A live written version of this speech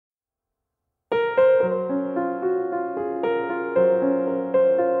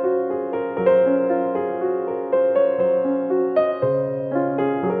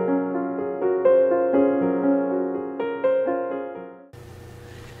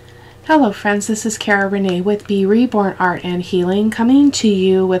Hello friends, this is Cara-Renee with B.Reborn Art and Healing, coming to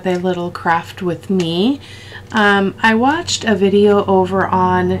you with a little craft with me. I watched a video over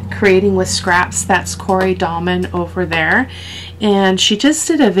on Creating with Scraps, that's Cori over there, and she just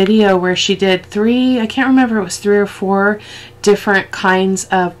did a video where she did I can't remember, it was 3 or 4 different kinds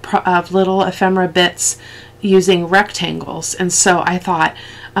of little ephemera bits using rectangles. And so I thought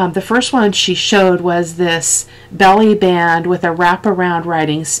the first one she showed was this belly band with a wraparound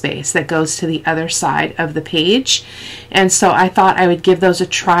writing space that goes to the other side of the page. And so I thought I would give those a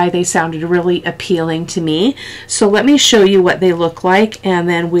try. They sounded really appealing to me. So let me show you what they look like, and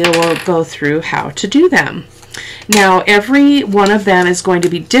then we will go through how to do them. Now every one of them is going to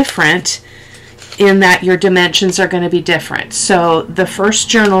be different in that your dimensions are going to be different. So the first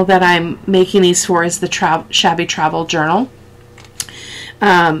journal that I'm making these for is the Shabby Travel Journal.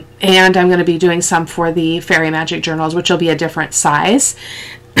 And I'm going to be doing some for the Fairy Magic journals, which will be a different size.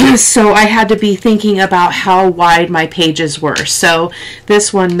 So I had to be thinking about how wide my pages were. So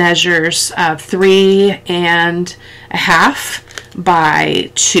this one measures 3.5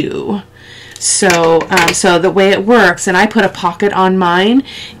 by 2. So the way it works, and I put a pocket on mine,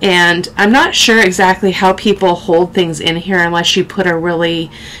 and I'm not sure exactly how people hold things in here unless you put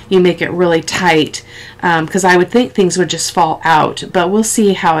you make it really tight, because I would think things would just fall out, but we'll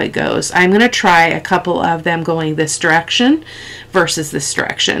see how it goes. I'm going to try a couple of them going this direction versus this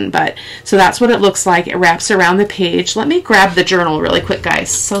direction, so that's what it looks like. It wraps around the page. Let me grab the journal really quick, guys.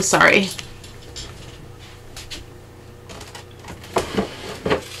 So sorry.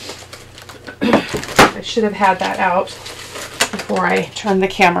 I should have had that out before I turned the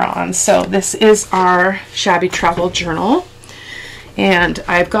camera on. So this is our Shabby Travel Journal, and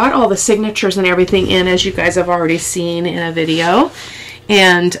I've got all the signatures and everything in, as you guys have already seen in a video.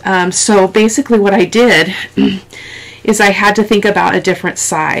 And so basically what I did is I had to think about a different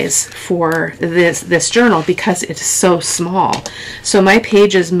size for this journal because it's so small. So my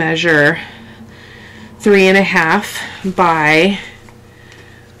pages measure 3.5 by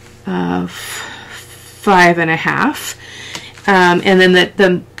 5.5, and then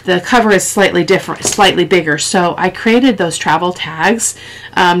the cover is slightly different, slightly bigger. So I created those travel tags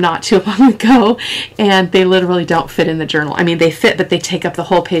not too long ago, and they literally don't fit in the journal. I mean, they fit, but they take up the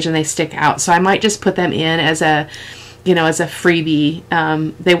whole page and they stick out. So I might just put them in as a, as a freebie.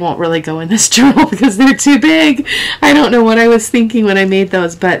 They won't really go in this journal because they're too big. I don't know what I was thinking when I made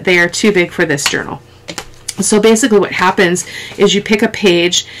those, but they are too big for this journal. So basically what happens is you pick a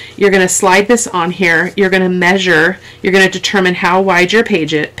page, you're going to slide this on here, you're going to measure, you're going to determine how wide your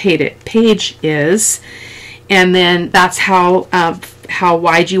page is, and then that's how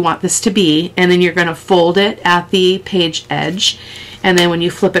wide you want this to be, and then you're going to fold it at the page edge, and then when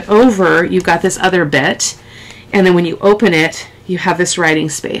you flip it over, you've got this other bit, and then when you open it, you have this writing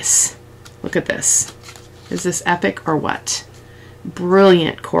space. Look at this. Is this epic or what?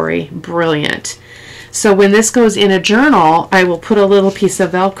 Brilliant, Cori, brilliant. So when this goes in a journal, I will put a little piece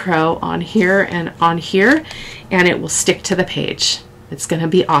of Velcro on here and on here, and it will stick to the page. It's going to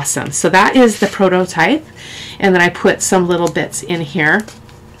be awesome. So that is the prototype, and then I put some little bits in here.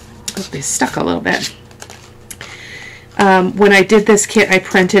 Oh, they stuck a little bit. When I did this kit, I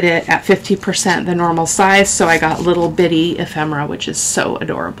printed it at 50% the normal size, so I got little bitty ephemera, which is so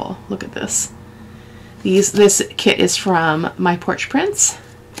adorable. Look at this. This kit is from My Porch Prints.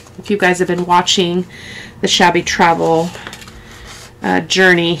 If you guys have been watching the Shabby Travel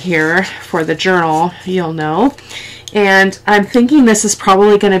journey here for the journal, you'll know. And I'm thinking this is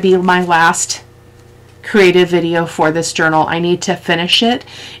probably going to be my last creative video for this journal. I need to finish it,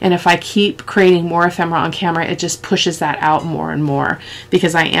 and if I keep creating more ephemera on camera, it just pushes that out more and more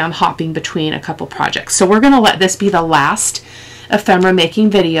because I am hopping between a couple projects. So we're going to let this be the last ephemera making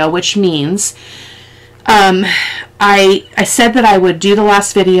video, which means I said that I would do the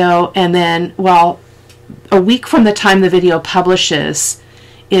last video, and then, well, a week from the time the video publishes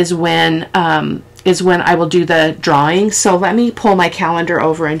is when I will do the drawing. So let me pull my calendar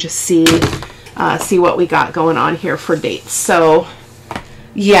over and just see what we got going on here for dates. So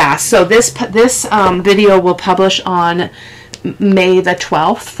yeah, so this video will publish on May the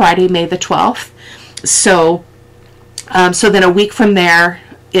 12th, Friday, May the 12th. So so then a week from there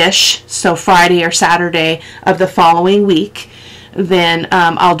ish, so Friday or Saturday of the following week, then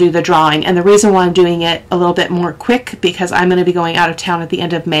I'll do the drawing. And the reason why I'm doing it a little bit more quick, because I'm going to be going out of town at the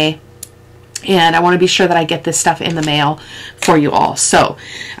end of May, and I want to be sure that I get this stuff in the mail for you all. So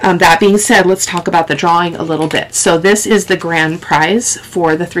that being said, let's talk about the drawing a little bit. So this is the grand prize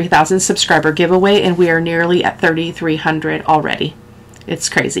for the 3,000 subscriber giveaway, and we are nearly at 3,300 already. It's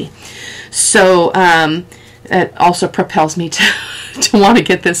crazy. So that also propels me to to want to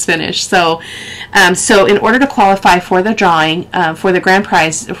get this finished. So so in order to qualify for the drawing, for the grand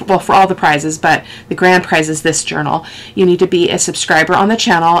prize, well, for all the prizes, but the grand prize is this journal, you need to be a subscriber on the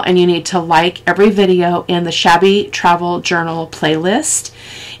channel, and you need to like every video in the Shabby Travel Journal playlist.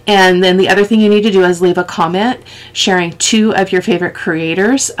 And then the other thing you need to do is leave a comment sharing 2 of your favorite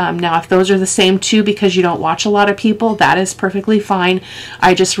creators. Now, if those are the same 2 because you don't watch a lot of people, that is perfectly fine.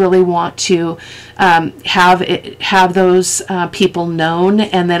 I just really want to have those people known,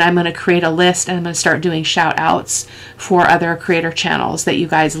 and then I'm going to create a list, and I'm going to start doing shout outs for other creator channels that you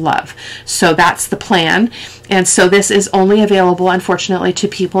guys love. So that's the plan. And so this is only available, unfortunately, to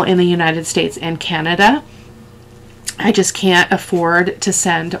people in the United States and Canada. I just can't afford to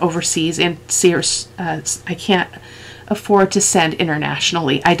send overseas, and I can't afford to send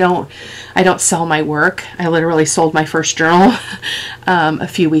internationally. I don't sell my work. I literally sold my first journal a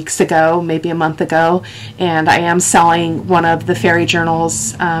few weeks ago, maybe a month ago, and I am selling one of the fairy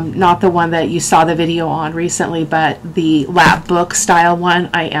journals, not the one that you saw the video on recently, but the lap book style one.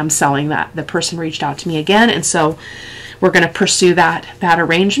 I am selling that. The person reached out to me again, and so we're going to pursue that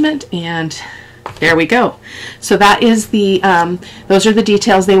arrangement, and there we go. So that is those are the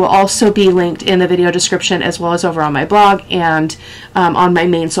details. They will also be linked in the video description, as well as over on my blog and on my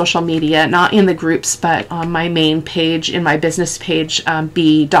main social media, not in the groups, but on my main page, in my business page,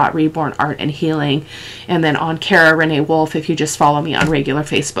 B.Reborn Art and Healing, and then on Cara-Renee Wolf if you just follow me on regular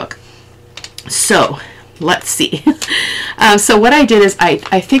Facebook. So let's see. So what I did is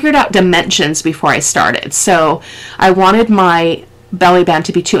I figured out dimensions before I started. So I wanted my belly band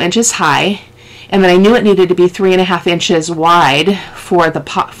to be 2 inches high, and then I knew it needed to be 3.5 inches wide for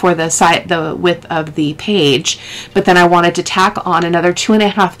the width of the page. But then I wanted to tack on another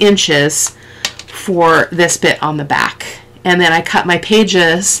 2.5 inches for this bit on the back. And then I cut my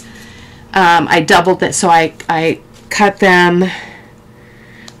pages. I doubled it, so I cut them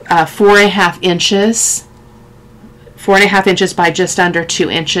 4.5 inches, 4.5 inches by just under 2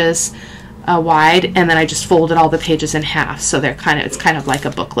 inches. Wide, and then I just folded all the pages in half, so it's kind of like a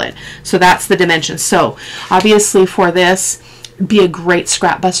booklet. So that's the dimensions. So obviously for this, be a great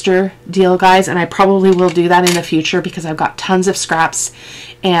scrap buster deal, guys, and I probably will do that in the future because I've got tons of scraps,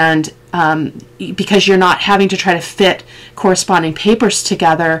 and because you're not having to try to fit corresponding papers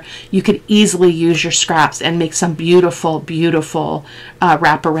together, you could easily use your scraps and make some beautiful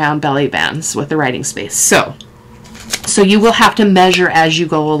wraparound belly bands with the writing space. So you will have to measure as you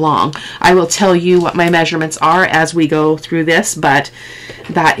go along. I will tell you what my measurements are as we go through this, but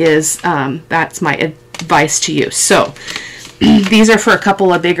that's my advice to you. So these are for a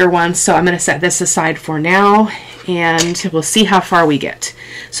couple of bigger ones, so I'm going to set this aside for now, and we'll see how far we get.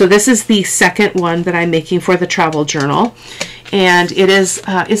 So this is the second one that I'm making for the travel journal, and it is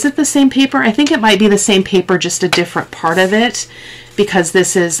it the same paper? I think it might be the same paper, just a different part of it, because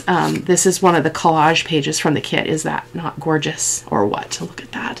this is one of the collage pages from the kit. Is that not gorgeous or what? Look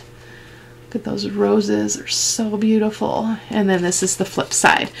at that. Look at those roses, they're so beautiful. And then this is the flip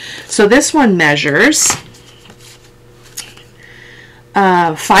side. So this one measures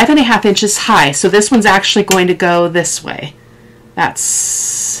 5.5 inches high. So this one's actually going to go this way.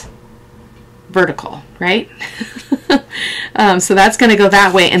 That's vertical, right? So that's going to go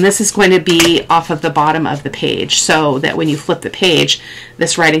that way, and this is going to be off of the bottom of the page, so that when you flip the page,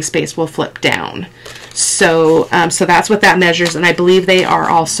 this writing space will flip down. So so that's what that measures, and I believe they are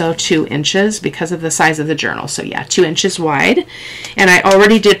also 2 inches because of the size of the journal. So yeah, 2 inches wide. And I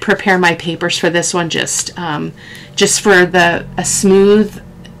already did prepare my papers for this one, just for a smooth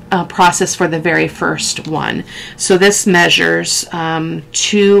process for the very first one. So this measures 2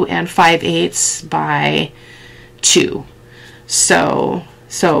 5/8 by 2. So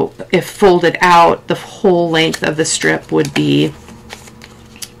if folded out, the whole length of the strip would be,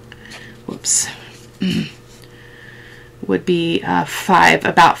 whoops, would be about 5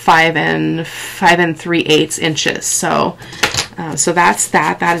 3/8 inches. So that's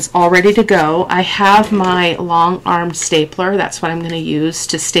that. That is all ready to go. I have my long-armed stapler. That's what I'm going to use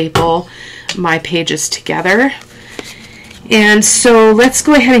to staple my pages together. And so let's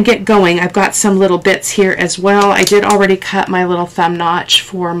go ahead and get going. I've got some little bits here as well. I did already cut my little thumb notch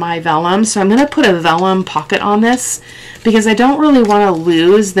for my vellum, so I'm going to put a vellum pocket on this because I don't really want to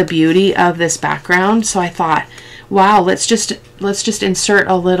lose the beauty of this background. So I thought, wow, let's just insert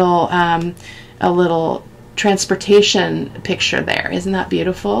a little transportation picture there. Isn't that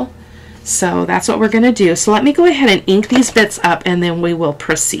beautiful? So that's what we're going to do. So let me go ahead and ink these bits up, and then we will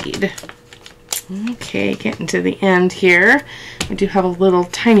proceed. Okay, getting to the end here. I do have a little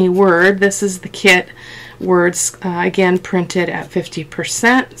tiny word. This is the kit words, again printed at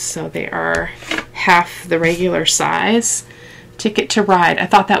 50%, so they are half the regular size. Ticket to Ride. I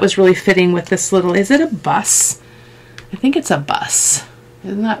thought that was really fitting with this little, is it a bus? I think it's a bus.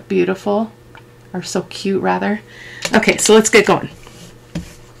 Isn't that beautiful? Or so cute, rather. Okay, so let's get going.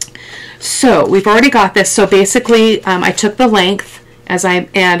 So we've already got this. So basically, I took the length as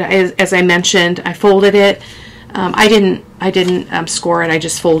I mentioned, I folded it. I didn't score it. I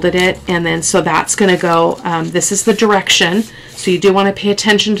just folded it, and then so that's going to go. This is the direction. So you do want to pay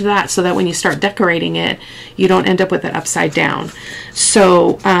attention to that, so that when you start decorating it, you don't end up with it upside down.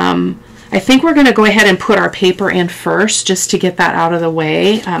 So I think we're going to go ahead and put our paper in first, just to get that out of the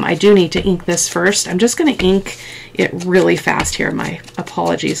way. I do need to ink this first. I'm just going to ink it really fast here. My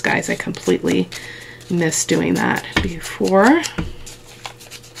apologies, guys. I completely missed doing that before.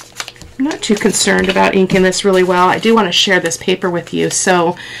 I'm not too concerned about inking this really well. I do want to share this paper with you.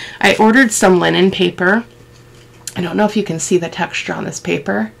 So I ordered some linen paper. I don't know if you can see the texture on this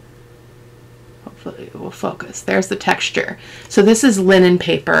paper. Hopefully it will focus. There's the texture. So this is linen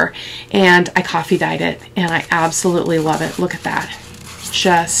paper, and I coffee dyed it, and I absolutely love it. Look at that.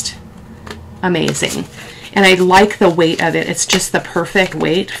 Just amazing. And I like the weight of it. It's just the perfect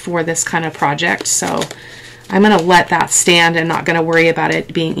weight for this kind of project. So I'm going to let that stand and not going to worry about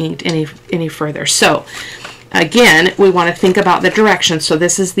it being inked any further. So again, we want to think about the direction. So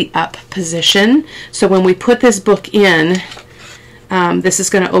this is the up position. So when we put this book in, this is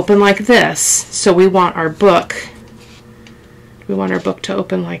going to open like this. So we want our book to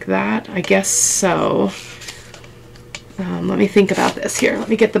open like that. I guess so. Let me think about this here. Let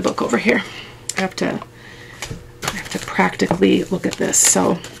me get the book over here. I have to practically look at this.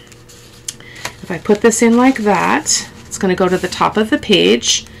 So if I put this in like that, it's going to go to the top of the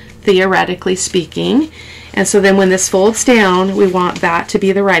page, theoretically speaking. And so then when this folds down, we want that to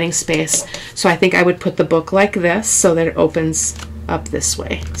be the writing space. So I think I would put the book like this so that it opens up this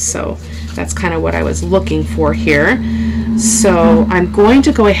way. So that's kind of what I was looking for here. So I'm going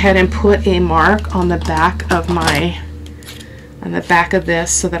to go ahead and put a mark on the back of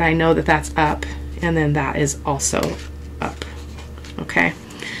this so that I know that that's up, and then that is also up. Okay.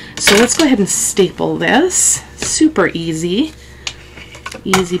 So let's go ahead and staple this. Super easy.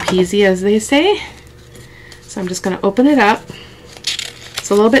 Easy peasy, as they say. So I'm just going to open it up.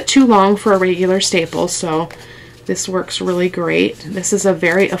 It's a little bit too long for a regular staple, so this works really great. This is a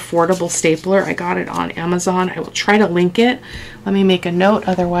very affordable stapler. I got it on Amazon. I will try to link it. Let me make a note,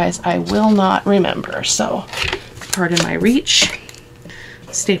 otherwise I will not remember. So pardon my reach.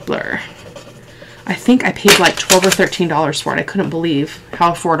 Stapler. I think I paid like $12 or $13 for it. I couldn't believe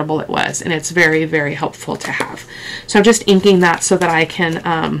how affordable it was, and it's very, very helpful to have. So I'm just inking that so that I can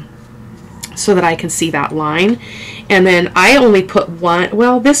see that line. And then I only put one.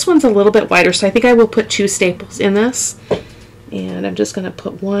 Well, this one's a little bit wider, so I think I will put 2 staples in this. And I'm just going to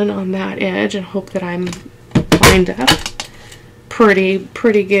put one on that edge and hope that I'm lined up pretty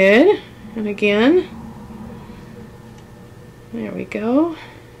good. And again, there we go.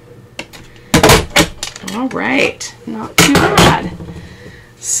 All right, not too bad.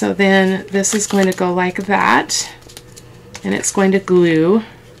 So then this is going to go like that, and it's going to glue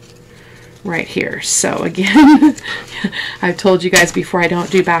right here. So again, I've told you guys before, I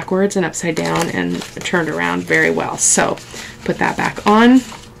don't do backwards and upside down and turned around very well. So put that back on.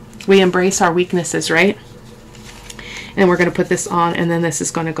 We embrace our weaknesses, right? And we're going to put this on, and then this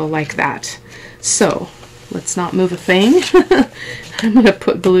is going to go like that. So let's not move a thing. I'm going to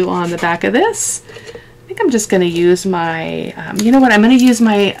put glue on the back of this. I think I'm just going to use my, you know what, I'm going to use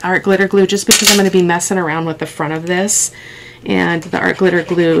my art glitter glue just because I'm going to be messing around with the front of this. And the art glitter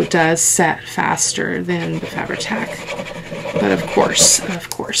glue does set faster than the Fabri-Tac. But of course,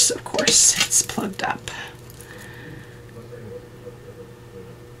 it's plugged up.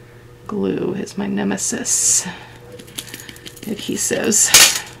 Glue is my nemesis.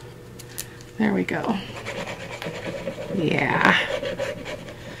 Adhesives. There we go. Yeah.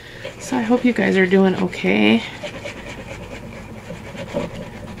 So I hope you guys are doing okay.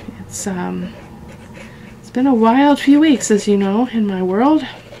 It's been a wild few weeks, as you know, in my world.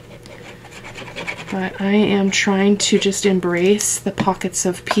 But I am trying to just embrace the pockets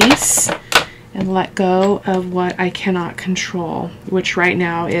of peace and let go of what I cannot control, which right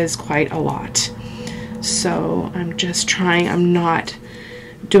now is quite a lot. So I'm just trying. I'm not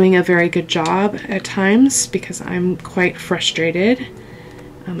doing a very good job at times because I'm quite frustrated,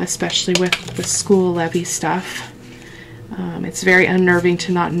 especially with the school levy stuff. It's very unnerving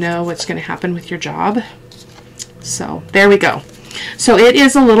to not know what's going to happen with your job. So there we go. So it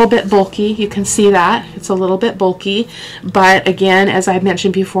is a little bit bulky. You can see that. It's a little bit bulky. But again, as I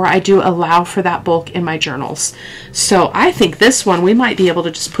mentioned before, I do allow for that bulk in my journals. So I think this one, we might be able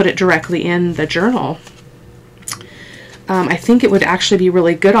to just put it directly in the journal. I think it would actually be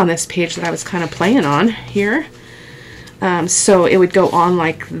really good on this page that I was kind of playing on here. So it would go on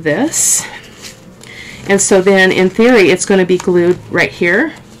like this. And so then in theory, it's going to be glued right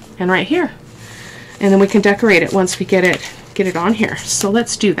here and right here. And then we can decorate it once we get it on here. So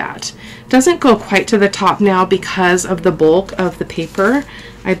let's do that. Doesn't go quite to the top now because of the bulk of the paper,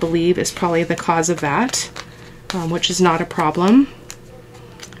 I believe is probably the cause of that, which is not a problem.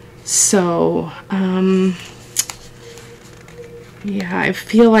 So yeah, I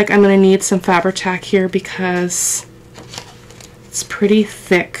feel like I'm going to need some Fabri-Tac here because it's pretty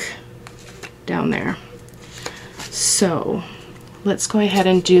thick down there. So let's go ahead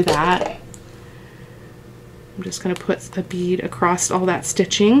and do that. I'm just going to put a bead across all that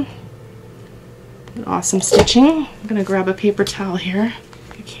stitching. Awesome stitching. I'm going to grab a paper towel here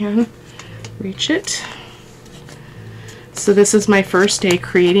if you can reach it. So this is my first day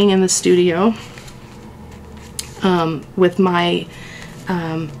creating in the studio with my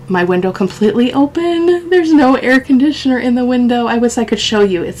my window completely open. There's no air conditioner in the window. I wish I could show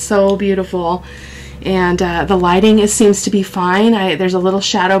you. It's so beautiful. And the lighting seems to be fine. There's a little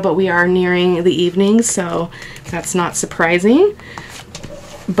shadow, but we are nearing the evening, so that's not surprising.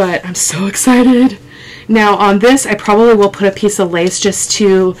 But I'm so excited. Now on this, I probably will put a piece of lace just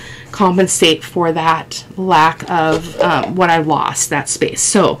to compensate for that lack of what I lost, that space.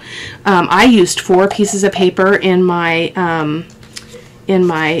 So I used 4 pieces of paper in my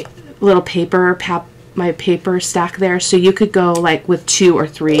little my paper stack there, so you could go like with 2 or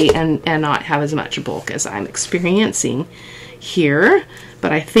 3 and not have as much bulk as I'm experiencing here.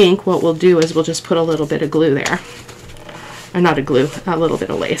 But I think what we'll do is we'll just put a little bit of glue there, or not a glue, a little bit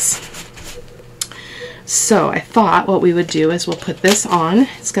of lace. So I thought what we would do is we'll put this on.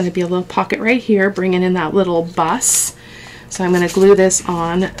 It's going to be a little pocket right here, bringing in that little bus. So I'm going to glue this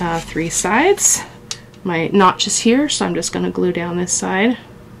on 3 sides. My notch is here, so I'm just going to glue down this side.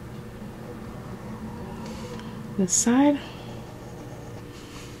 This side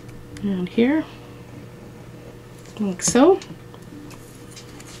and here, like so.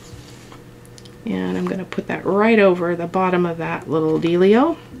 And I'm going to put that right over the bottom of that little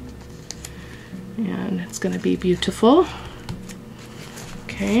dealio, and it's going to be beautiful.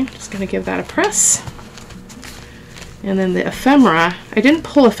 Okay, just going to give that a press. And then the ephemera, I didn't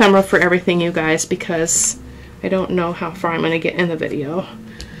pull ephemera for everything, you guys, because I don't know how far I'm going to get in the video.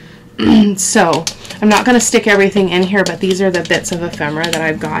 So I'm not going to stick everything in here, but these are the bits of ephemera that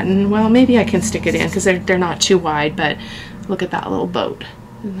I've gotten. Well, maybe I can stick it in because they're not too wide, but look at that little boat.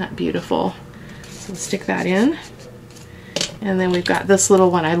 Isn't that beautiful? So we'll stick that in. And then we've got this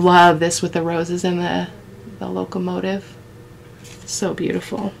little one. I love this with the roses and the locomotive. So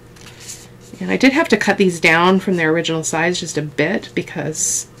beautiful. And I did have to cut these down from their original size just a bit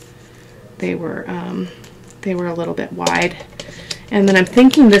because they were a little bit wide. And then I'm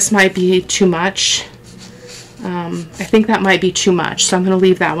thinking this might be too much. I think that might be too much, so I'm going to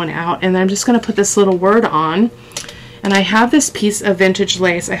leave that one out. And then I'm just going to put this little word on. And I have this piece of vintage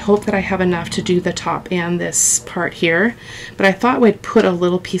lace. I hope that I have enough to do the top and this part here. But I thought we'd put a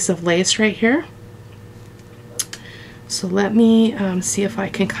little piece of lace right here. So let me see if I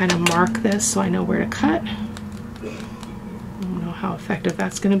can kind of mark this so I know where to cut. I don't know how effective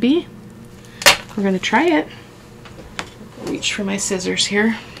that's going to be. We're going to try it. Reach for my scissors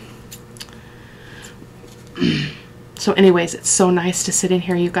here. So anyways, it's so nice to sit in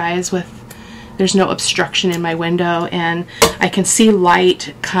here, you guys, there's no obstruction in my window, and I can see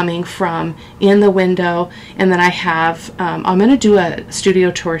light coming from in the window. And then I have, I'm going to do a studio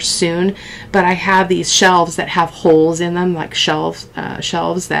tour soon, but I have these shelves that have holes in them, like shelves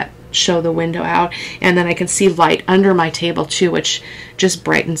that show the window out, and then I can see light under my table too, which just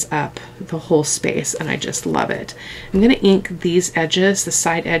brightens up the whole space, and I just love it. I'm going to ink these edges, the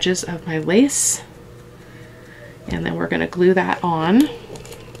side edges of my lace, and then we're going to glue that on. I'm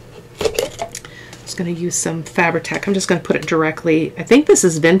just going to use some Fabri-Tac. I'm just going to put it directly. I think this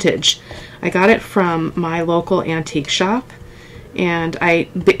is vintage. I got it from my local antique shop, and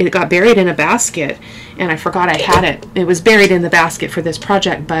it got buried in a basket, and I forgot I had it. It was buried in the basket for this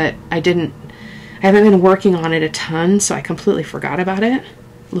project, but I haven't been working on it a ton, so I completely forgot about it.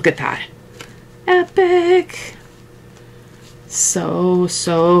 Look at that. Epic. So,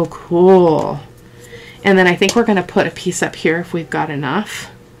 so cool. And then I think we're going to put a piece up here if we've got enough.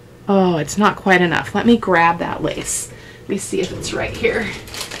 Oh, it's not quite enough. Let me grab that lace. Let me see if it's right here.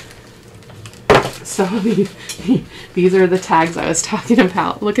 So these are the tags I was talking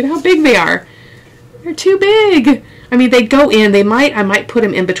about. Look at how big they are. They're too big. I mean, they go in. I might put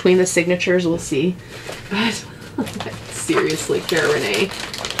them in between the signatures. We'll see. But seriously, Cara-Renee.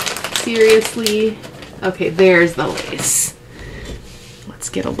 Seriously. Okay, there's the lace. Let's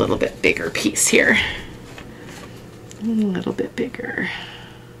get a little bit bigger piece here. A little bit bigger.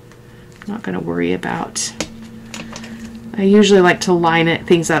 I'm not going to worry about. I usually like to line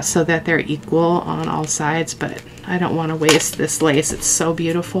things up so that they're equal on all sides, but I don't want to waste this lace. It's so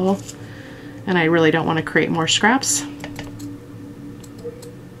beautiful, and I really don't want to create more scraps.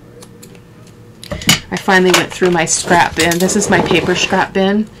 I finally went through my scrap bin. This is my paper scrap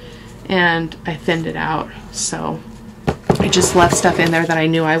bin, and I thinned it out, so I just left stuff in there that I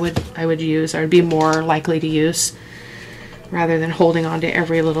knew I would use, or would be more likely to use, rather than holding on to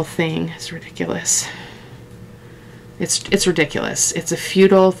every little thing. It's ridiculous. It's ridiculous. It's a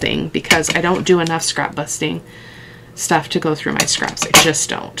futile thing because I don't do enough scrap busting stuff to go through my scraps. I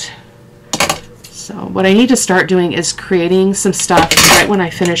just don't. So what I need to start doing is creating some stuff right when I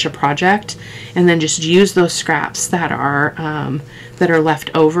finish a project, and then just use those scraps that are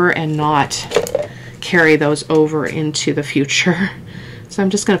left over and not carry those over into the future. So I'm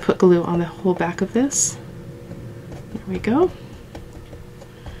just going to put glue on the whole back of this. There we go.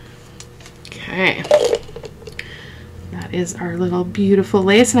 Okay. That is our little beautiful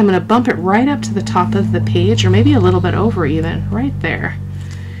lace, and I'm going to bump it right up to the top of the page, or maybe a little bit over even, right there.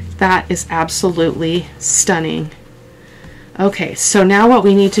 That is absolutely stunning. Okay, so now what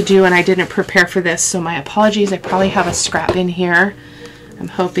we need to do, and I didn't prepare for this, so my apologies, I probably have a scrap in here. I'm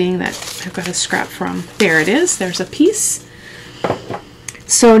hoping that I've got a scrap from, there it is, there's a piece.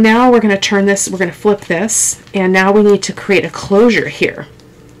 So now we're going to turn this, we're going to flip this, and now we need to create a closure here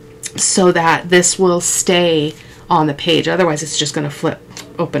so that this will stay on the page. Otherwise it's just going to flip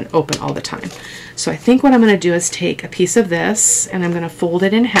open all the time. So I think what I'm going to do is take a piece of this, and I'm going to fold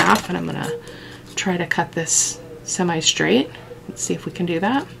it in half, and I'm going to try to cut this semi-straight. Let's see if we can do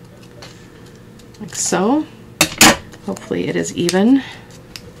that. Like so. Hopefully it is even.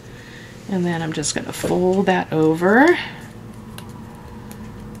 And then I'm just going to fold that over.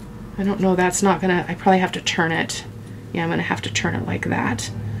 I don't know, that's not going to, I probably have to turn it. Yeah, I'm going to have to turn it like that.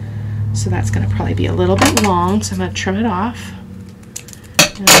 So that's going to probably be a little bit long, so I'm going to trim it off.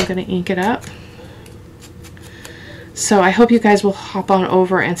 And I'm going to ink it up. So I hope you guys will hop on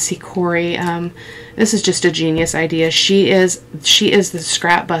over and see Cori. This is just a genius idea. She is the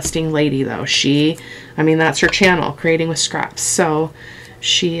scrap busting lady, though. I mean, that's her channel, Creating with Scraps. So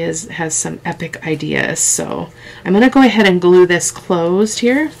she has some epic ideas. So I'm going to go ahead and glue this closed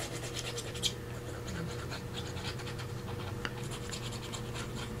here.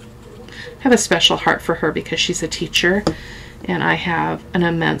 I have a special heart for her because she's a teacher, and I have an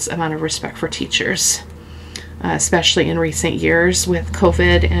immense amount of respect for teachers, especially in recent years with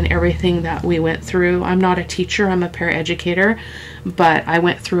COVID and everything that we went through. I'm not a teacher, I'm a paraeducator, but I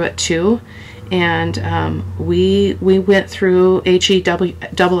went through it too, and we went through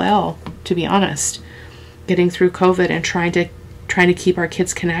HELL, to be honest, getting through COVID and trying to keep our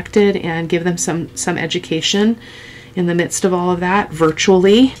kids connected and give them some education in the midst of all of that,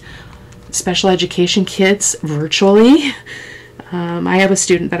 virtually. Special education kids virtually. I have a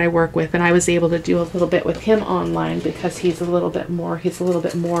student that I work with, and I was able to do a little bit with him online because he's a little bit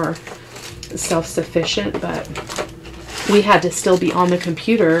more self-sufficient, but we had to still be on the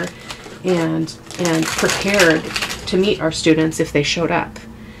computer and prepared to meet our students if they showed up.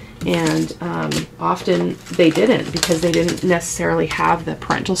 And often they didn't, because they didn't necessarily have the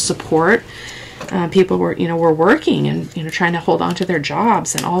parental support. People were working and trying to hold on to their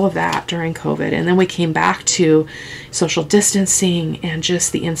jobs and all of that during COVID. And then we came back to social distancing, and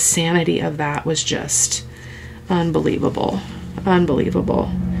just the insanity of that was just unbelievable. Unbelievable.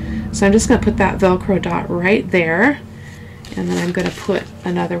 So I'm just going to put that Velcro dot right there, and then I'm going to put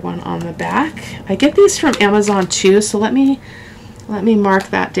another one on the back. I get these from Amazon too, so let me mark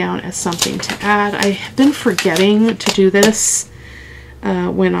that down as something to add. I've been forgetting to do this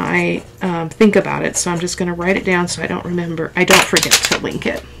when I think about it, so I'm just going to write it down so I don't forget to link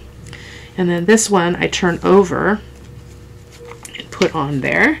it. And then this one I turn over and put on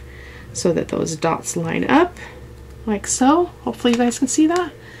there so that those dots line up like so. Hopefully you guys can see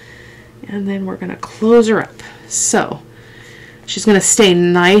that. And then we're going to close her up. So she's going to stay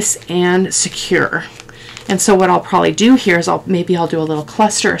nice and secure. And so what I'll probably do here is maybe I'll do a little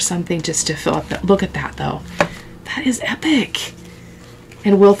cluster or something just to fill up that. Look at that though. That is epic.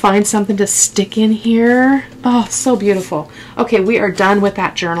 And we'll find something to stick in here. Oh, so beautiful. Okay, we are done with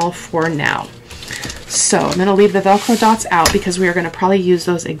that journal for now. So I'm going to leave the Velcro dots out because we are going to probably use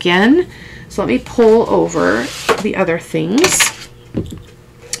those again. So let me pull over the other things.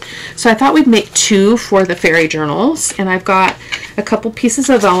 So I thought we'd make 2 for the fairy journals, and I've got a couple pieces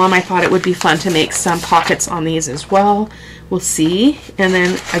of vellum. I thought it would be fun to make some pockets on these as well. We'll see. And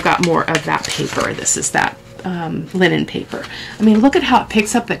then I've got more of that paper. This is that linen paper. I mean, look at how it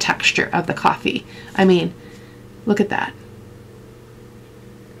picks up the texture of the coffee. I mean, look at that.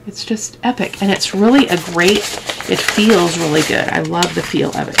 It's just epic, and it's really a great, it feels really good. I love the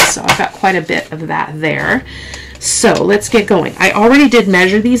feel of it. So I've got quite a bit of that there. So let's get going. I already did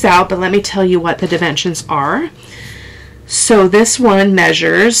measure these out, but let me tell you what the dimensions are. So this one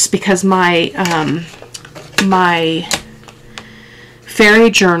measures, because my my fairy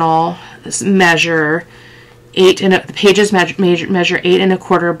journal measure the pages measure 8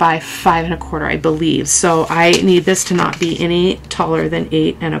 1/4 by 5 1/4, I believe. So I need this to not be any taller than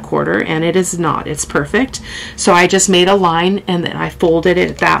 8 1/4, and it is not. It's perfect. So I just made a line, and then I folded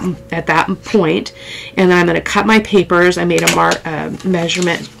it at that point, and then I'm going to cut my papers. I made a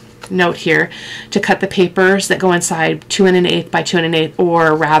measurement note here to cut the papers that go inside 2 1/8 by 2 1/8,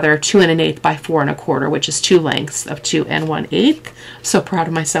 or rather 2 1/8 by 4 1/4, which is 2 lengths of 2 1/8. So proud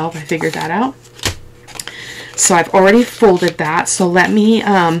of myself, I figured that out. So I've already folded that. So let me,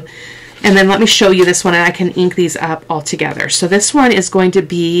 and then let me show you this one, and I can ink these up all together. So this one is going to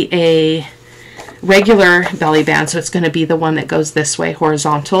be a regular belly band. So it's going to be the one that goes this way,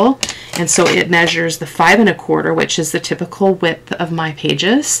 horizontal. And so it measures the 5 1/4, which is the typical width of my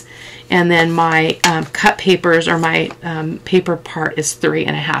pages. And then my cut papers, or my paper part, is 3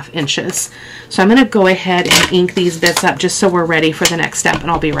 1/2 inches. So I'm going to go ahead and ink these bits up just so we're ready for the next step, and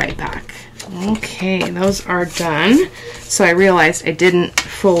I'll be right back. Okay, those are done. So I realized I didn't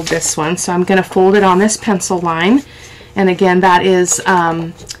fold this one, so I'm going to fold it on this pencil line. And again, that is,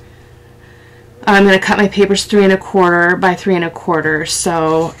 I'm going to cut my papers 3 1/4 by 3 1/4.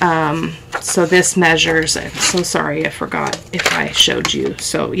 So, so this measures, I'm so sorry, I forgot if I showed you.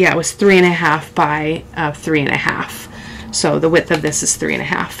 So yeah, it was 3 1/2 by 3 1/2. So the width of this is 3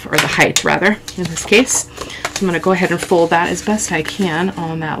 1/2, or the height rather, in this case. So I'm going to go ahead and fold that as best I can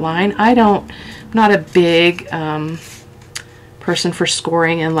on that line. I'm not a big person for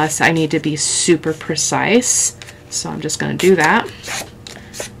scoring unless I need to be super precise. So I'm just going to do that.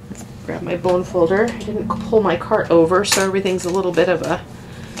 Grab my bone folder. I didn't pull my cart over, so everything's a little bit of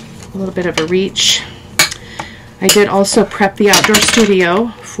a reach. I did also prep the outdoor studio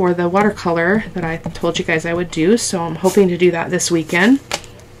for the watercolor that I told you guys I would do, so I'm hoping to do that this weekend.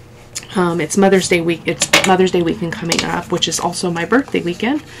 It's Mother's Day week. It's Mother's Day weekend coming up, which is also my birthday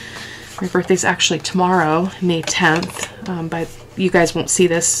weekend. My birthday's actually tomorrow, May 10th, but you guys won't see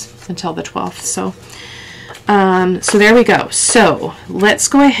this until the 12th. So, so there we go. So let's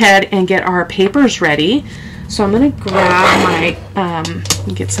go ahead and get our papers ready. So I'm going to grab my,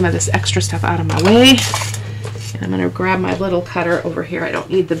 get some of this extra stuff out of my way. I'm going to grab my little cutter over here. I don't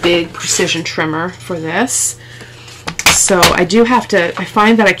need the big precision trimmer for this. So I do have to, I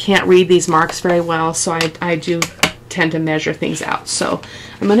find that I can't read these marks very well, so I do tend to measure things out. So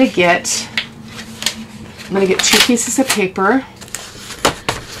I'm going to get 2 pieces of paper,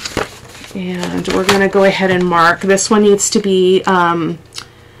 and we're going to go ahead and mark. This one needs to be 3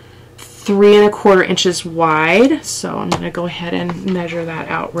 1/4 inches wide, so I'm going to go ahead and measure that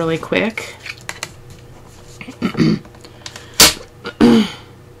out really quick.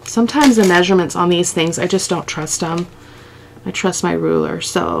 Sometimes the measurements on these things, I just don't trust them. I trust my ruler.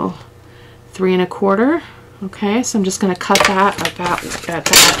 So 3 1/4. Okay, so I'm just going to cut that at that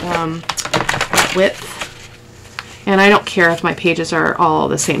width. And I don't care if my pages are all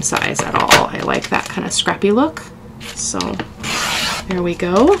the same size at all. I like that kind of scrappy look. So there we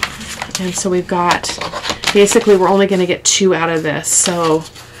go. And so we've got, basically we're only going to get 2 out of this. So,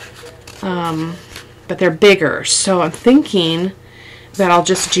 but they're bigger. So I'm thinking that I'll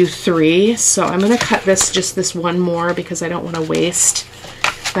just do 3. So I'm going to cut just this one more because I don't want to waste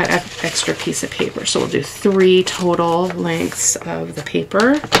that extra piece of paper. So we'll do 3 total lengths of the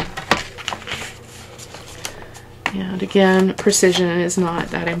paper. And again, precision is not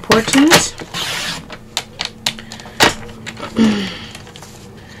that important.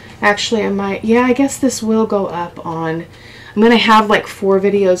 Actually, I guess this will go up on, I'm going to have like 4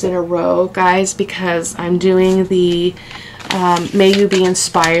 videos in a row, guys, because I'm doing the May You Be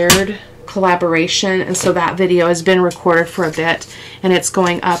Inspired collaboration, and so that video has been recorded for a bit, and it's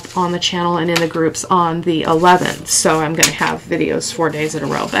going up on the channel and in the groups on the 11th, so I'm going to have videos 4 days in a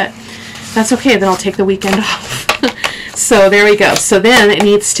row, but that's okay, then I'll take the weekend off. So there we go. So then it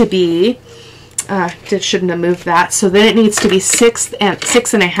needs to be, shouldn't have moved that, so then it needs to be 6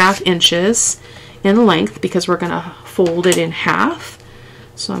 1/2 inches, in length because we're going to fold it in half.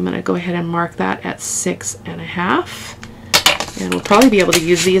 So I'm going to go ahead and mark that at 6.5. And we'll probably be able to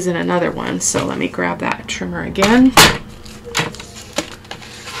use these in another one. So let me grab that trimmer again.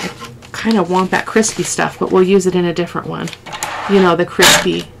 I kind of want that crispy stuff, but we'll use it in a different one. You know, the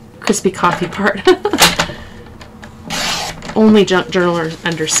crispy coffee part. Only junk journalers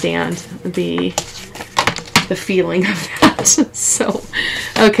understand the feeling of that. So,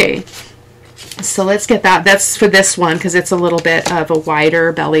 okay. So let's get that. That's for this one because it's a little bit of a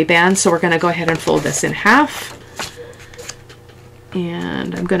wider belly band. So we're going to go ahead and fold this in half.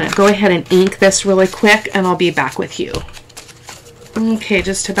 And I'm going to go ahead and ink this really quick and I'll be back with you. Okay,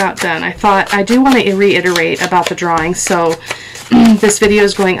 just about done. I do want to reiterate about the drawing. So this video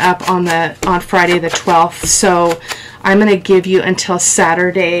is going up on Friday the 12th. So I'm going to give you until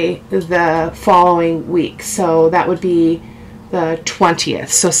Saturday the following week. So that would be the 20th.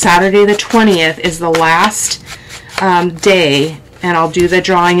 So Saturday the 20th is the last day, and I'll do the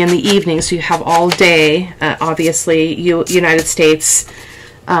drawing in the evening, so you have all day, obviously, United States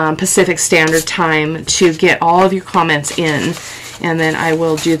Pacific Standard Time, to get all of your comments in, and then I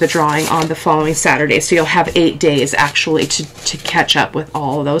will do the drawing on the following Saturday. So you'll have 8 days, actually, to catch up with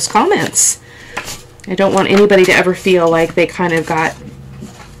all of those comments. I don't want anybody to ever feel like they kind of got,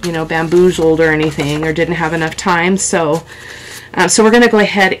 you know, bamboozled or anything, or didn't have enough time. So so we're going to go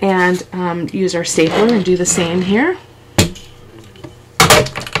ahead and use our stapler and do the same here.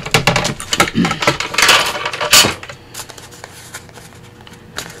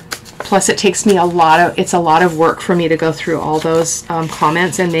 Plus it takes me it's a lot of work for me to go through all those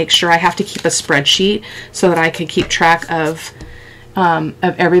comments and make sure. I have to keep a spreadsheet so that I can keep track of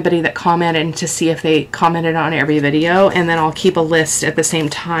everybody that commented and to see if they commented on every video, and then I'll keep a list at the same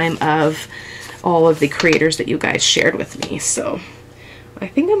time of all of the creators that you guys shared with me. So I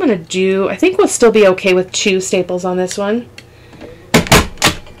think I think we'll still be okay with 2 staples on this one.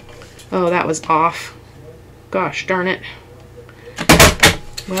 Oh, that was off. Gosh darn it.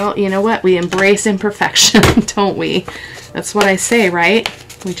 Well, you know what? We embrace imperfection, don't we? That's what I say, right?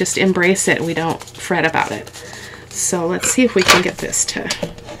 We just embrace it. We don't fret about it. So let's see if we can get this to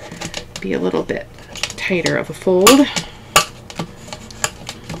be a little bit tighter of a fold.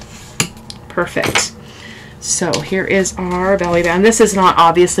 Perfect. So here is our belly band. This is not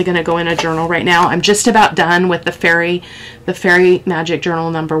obviously going to go in a journal right now. I'm just about done with the Fairy Magic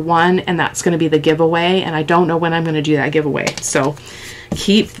Journal number 1, and that's going to be the giveaway, and I don't know when I'm going to do that giveaway. So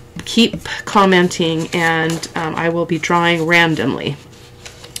keep commenting, and I will be drawing randomly.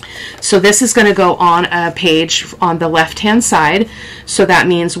 So this is going to go on a page on the left-hand side. So that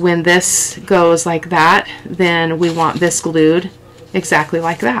means when this goes like that, then we want this glued exactly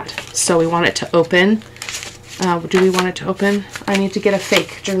like that. So we want it to open. Do we want it to open? I need to get a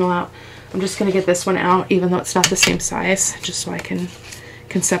fake journal out. I'm just going to get this one out, even though it's not the same size, just so I can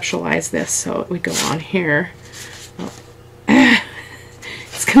conceptualize this. So it would go on here. Oh.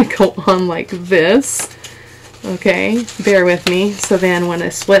 It's going to go on like this. Okay, bear with me. So then when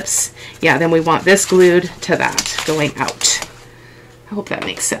this flips, yeah, then we want this glued to that, going out. I hope that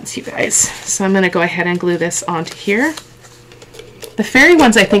makes sense, you guys. So I'm going to go ahead and glue this onto here. The fairy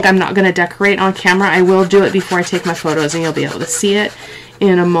ones I think I'm not going to decorate on camera. I will do it before I take my photos, and you'll be able to see it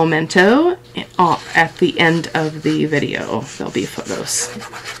in a momento at the end of the video. There'll be photos,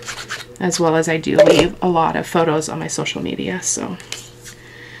 as well as I do leave a lot of photos on my social media. So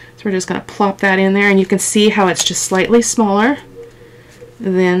we're just going to plop that in there, and you can see how it's just slightly smaller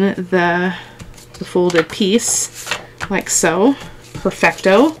than the folded piece, like so.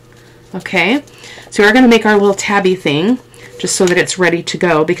 Perfecto. Okay, so we're going to make our little tabby thing, just so that it's ready to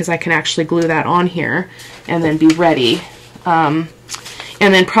go, because I can actually glue that on here and then be ready. And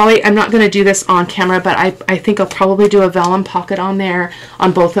then probably, I'm not going to do this on camera, but I think I'll probably do a vellum pocket on there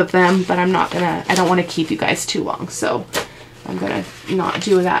on both of them, but I'm not going to, I don't want to keep you guys too long, so I'm going to not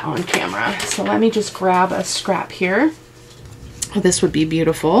do that on camera. So let me just grab a scrap here. Oh, this would be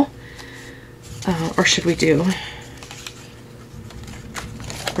beautiful. Or should we do,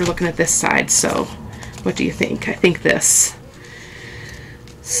 we're looking at this side, so what do you think? I think this.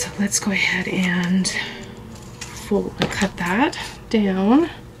 So let's go ahead and cut that down.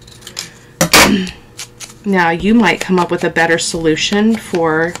 Now you might come up with a better solution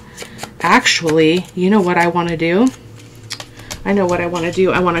for, actually, you know what I want to do? I know what I want to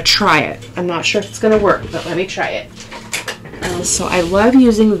do. I want to try it. I'm not sure if it's going to work, but let me try it. So I love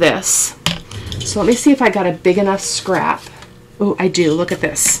using this. So let me see if I got a big enough scrap. Oh, I do. Look at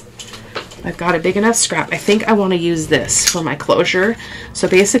this. I've got a big enough scrap. I think I want to use this for my closure. So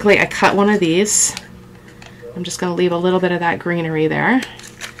basically I cut one of these. I'm just going to leave a little bit of that greenery there.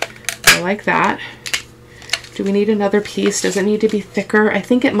 So like that. Do we need another piece? Does it need to be thicker? I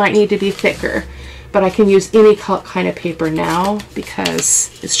think it might need to be thicker, but I can use any kind of paper now because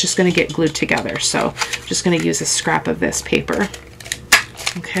it's just going to get glued together. So I'm just going to use a scrap of this paper.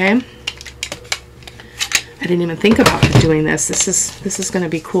 Okay. I didn't even think about doing this. This is going to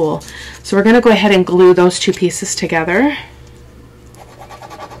be cool. So we're going to go ahead and glue those two pieces together.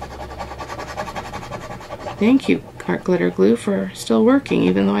 Thank you, Art Glitter Glue, for still working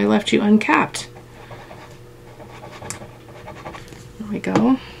even though I left you uncapped. There we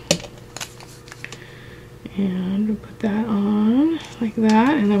go. And put that on like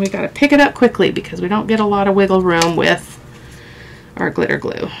that, and then we got to pick it up quickly because we don't get a lot of wiggle room with our glitter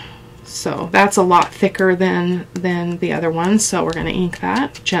glue. So that's a lot thicker than the other one, so we're going to ink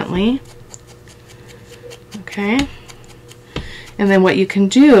that gently. Okay. And then what you can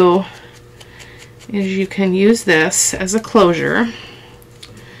do is you can use this as a closure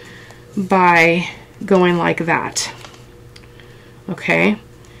by going like that. Okay.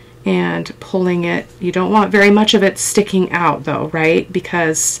 And pulling it. You don't want very much of it sticking out though, right?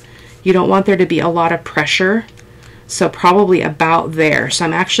 Because you don't want there to be a lot of pressure. So probably about there. So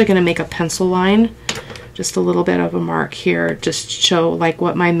I'm actually going to make a pencil line, just a little bit of a mark here, just to show like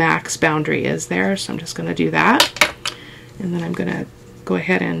what my max boundary is there. So I'm just going to do that. And then I'm going to go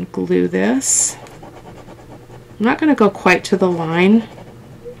ahead and glue this. I'm not going to go quite to the line.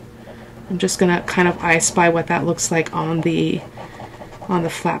 I'm just going to kind of I spy what that looks like on the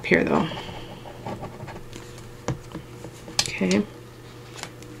flap here though. Okay.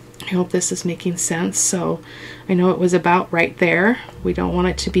 I hope this is making sense. So I know it was about right there. We don't want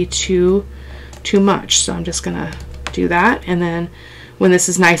it to be too much. So I'm just going to do that. And then when this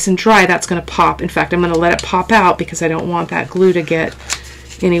is nice and dry, that's going to pop. In fact, I'm going to let it pop out because I don't want that glue to get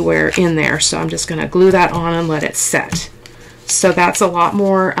anywhere in there. So I'm just going to glue that on and let it set. So that's a lot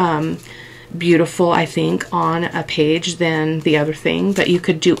more beautiful, I think, on a page than the other thing, but you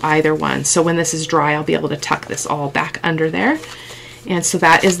could do either one. So when this is dry, I'll be able to tuck this all back under there. And so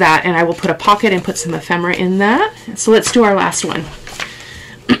that is that, and I will put a pocket and put some ephemera in that. So let's do our last one.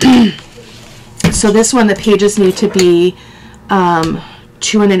 So this one, the pages need to be 2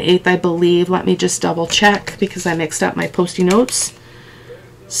 1/8, I believe. Let me just double check because I mixed up my Post-it notes.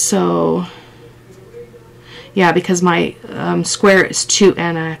 So yeah, because my square is 2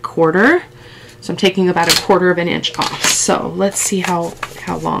 1/4. So I'm taking about 1/4 of an inch off. So let's see how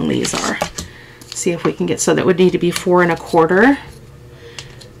long these are. See if we can get, so that would need to be 4 1/4.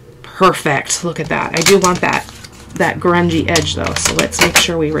 Perfect. Look at that. I do want that grungy edge though, so let's make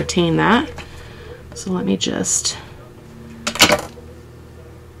sure we retain that. So let me just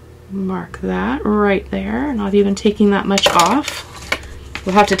mark that right there, not even taking that much off.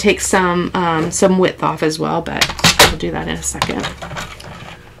 We'll have to take some width off as well, but we'll do that in a second.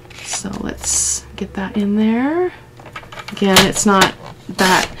 So let's get that in there. Again, it's not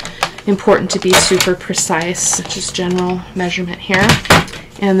that important to be super precise, just general measurement here.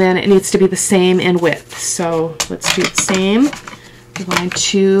 And then it needs to be the same in width. So let's do the same. Line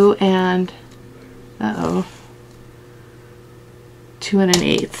 2 and 2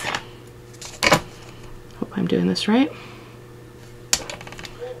 1/8. Hope I'm doing this right.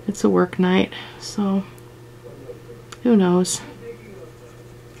 It's a work night, so who knows.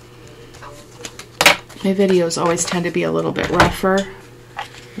 My videos always tend to be a little bit rougher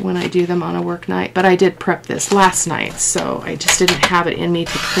when I do them on a work night, but I did prep this last night, so I just didn't have it in me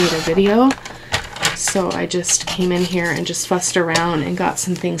to create a video. So I just came in here and just fussed around and got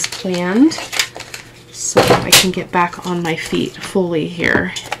some things planned so I can get back on my feet fully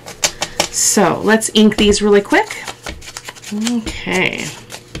here. So let's ink these really quick. Okay.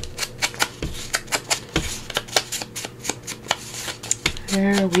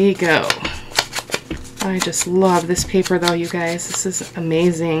 There we go. I just love this paper though, you guys. This is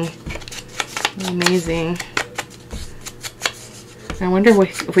amazing. Amazing. I wonder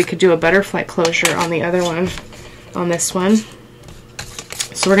if we could do a butterfly closure on the other one, on this one.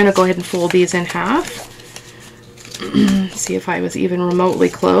 So we're going to go ahead and fold these in half. See if I was even remotely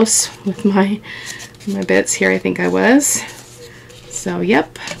close with my bits here. I think I was. So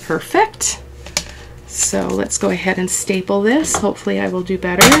yep, perfect. So let's go ahead and staple this. Hopefully I will do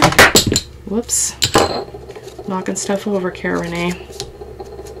better. Whoops. Knocking stuff over, Cara-Renee.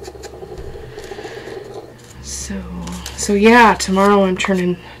 So yeah, tomorrow I'm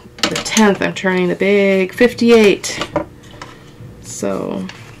turning the 10th. I'm turning the big 58. So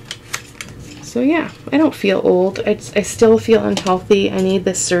yeah, I don't feel old. I still feel unhealthy. I need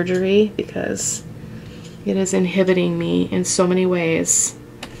this surgery because it is inhibiting me in so many ways.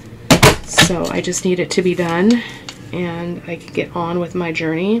 So I just need it to be done and I can get on with my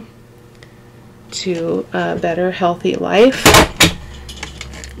journey. to a better, healthy life.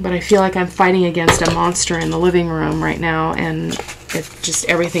 But I feel like I'm fighting against a monster in the living room right now, and it just,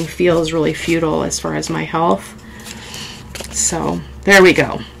 everything feels really futile as far as my health. So there we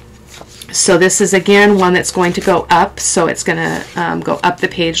go. So this is again one that's going to go up, so it's going to go up the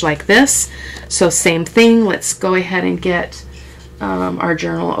page like this. So same thing, let's go ahead and get our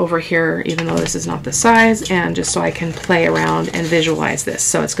journal over here, even though this is not the size, and just so I can play around and visualize this.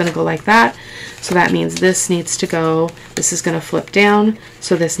 So it's going to go like that. So that means this needs to go, this is going to flip down,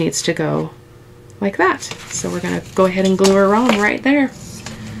 so this needs to go like that. So we're going to go ahead and glue her on right there.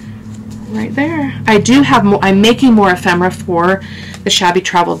 Right there. I do have more, I'm making more ephemera for the Shabby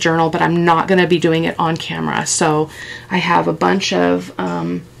Travel Journal, but I'm not going to be doing it on camera. So I have a bunch of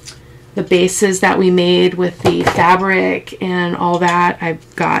the bases that we made with the fabric and all that.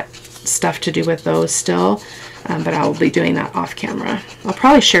 I've got stuff to do with those still, but I'll be doing that off camera. I'll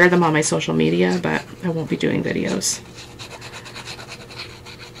probably share them on my social media, but I won't be doing videos.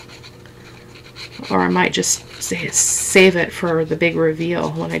 Or I might just save it for the big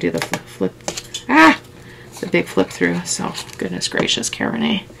reveal when I do the the big flip through. So goodness gracious,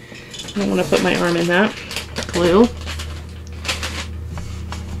 Cara-Renee, I don't want to put my arm in that glue.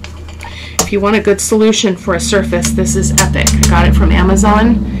 If you want a good solution for a surface, this is epic. I got it from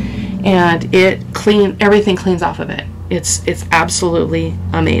Amazon, and everything cleans off of it. It's absolutely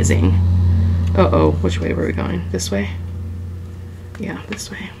amazing. Uh-oh, which way were we going? This way? Yeah, this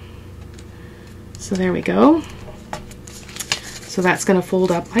way. So there we go. So that's going to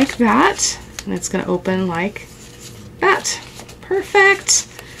fold up like that, and it's going to open like that. Perfect.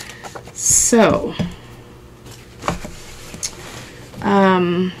 So,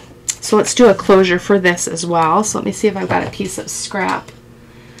 so let's do a closure for this as well. So let me see if I've got a piece of scrap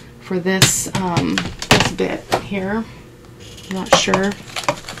for this, this bit here. I'm not sure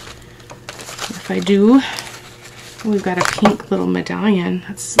if I do. We've got a pink little medallion.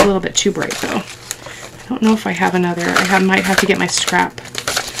 That's a little bit too bright though. I don't know if I have another. Might have to get my scrap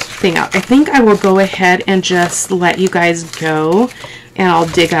thing out. I think I will go ahead and just let you guys go, and I'll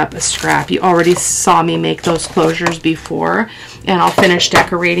dig up a scrap. You already saw me make those closures before, and I'll finish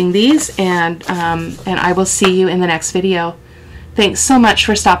decorating these, and I will see you in the next video. Thanks so much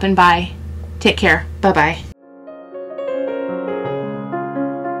for stopping by. Take care. Bye-bye.